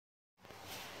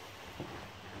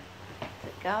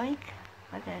going?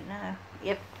 I don't know.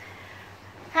 Yep.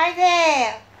 Hi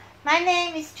there. My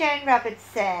name is Joan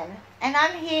Robertson, and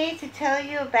I'm here to tell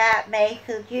you about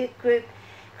Mayfield Uke Group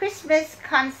Christmas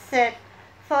concert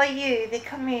for you, the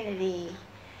community.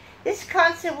 This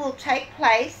concert will take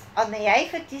place on the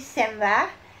 8th of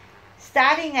December,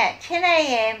 starting at 10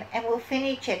 a.m. and will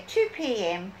finish at 2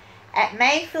 p.m. at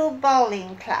Mayfield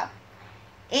Bowling Club,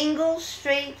 Ingle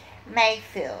Street,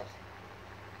 Mayfield.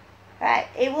 Right,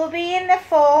 it will be in the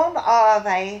form of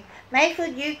a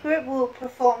Mayfield Uke Group will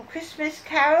perform Christmas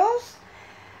carols,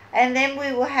 and then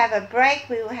we will have a break.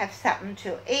 We will have something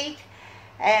to eat,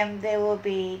 and there will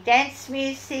be dance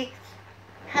music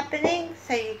happening,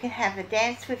 so you can have a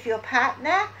dance with your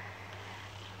partner.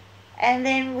 And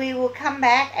then we will come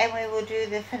back and we will do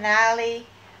the finale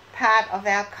part of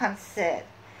our concert.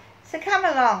 So come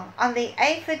along on the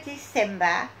 8th of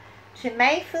December to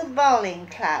Mayfield Bowling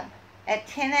Club at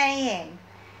 10 a.m.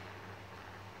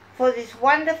 for this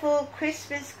wonderful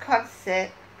Christmas concert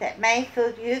that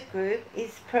Mayfield Uke Group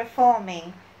is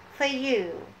performing for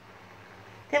you.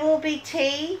 There will be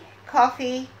tea,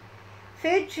 coffee,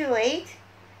 food to eat,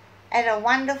 and a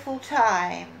wonderful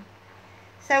time.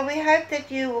 So we hope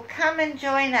that you will come and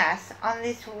join us on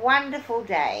this wonderful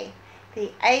day,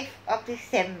 the 8th of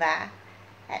December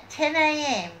at 10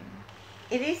 a.m.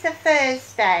 It is a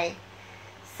Thursday,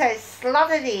 so slot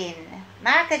it in.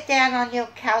 Mark it down on your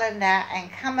calendar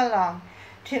and come along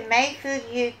to Mayfield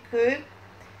Uke Group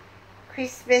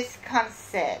Christmas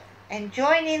concert and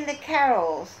join in the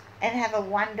carols and have a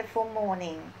wonderful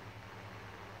morning.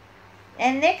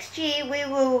 And next year we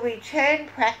will return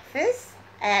practice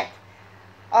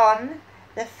on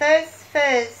the first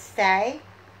Thursday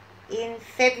in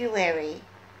February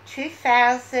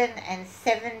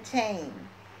 2017.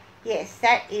 Yes,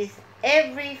 that is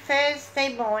every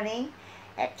Thursday morning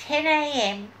at 10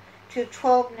 a.m. to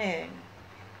 12 noon,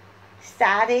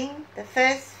 starting the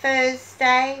first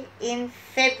Thursday in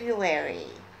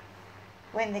February,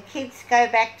 when the kids go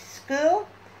back to school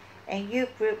and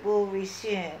Uke Group will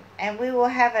resume, and we will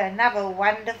have another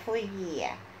wonderful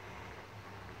year.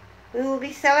 We will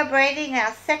be celebrating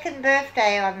our second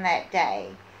birthday on that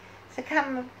day, so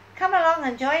come along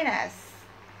and join us.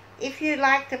 If you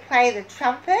like to play the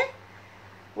trumpet,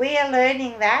 we are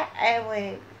learning that, and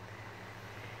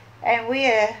we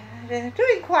are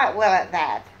doing quite well at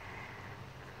that.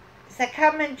 So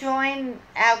come and join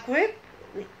our group.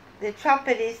 The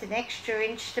trumpet is an extra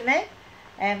instrument,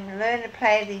 and learn to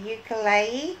play the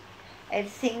ukulele and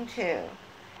sing too.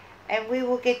 And we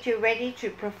will get you ready to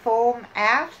perform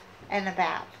out and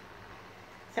about.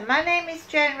 So my name is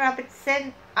Joan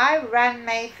Robertson. I run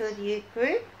Mayfield Uke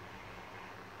Group,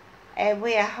 and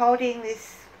we are holding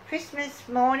this Christmas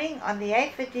morning on the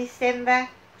 8th of December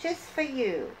just for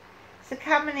you. So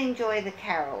come and enjoy the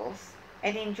carols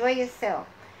and enjoy yourself.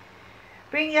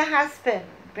 Bring your husband,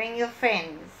 bring your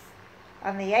friends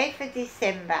on the 8th of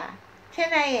December,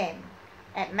 10 a.m.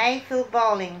 at Mayfield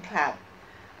Bowling Club.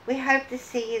 We hope to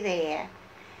see you there.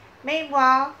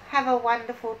 Meanwhile, have a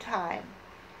wonderful time,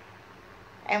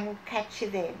 and we'll catch you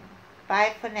then.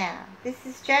 Bye for now. This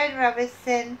is Joan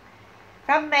Robertson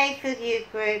from Mayfield Uke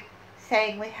Group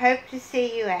saying we hope to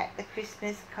see you at the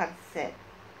Christmas concert.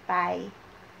 Bye.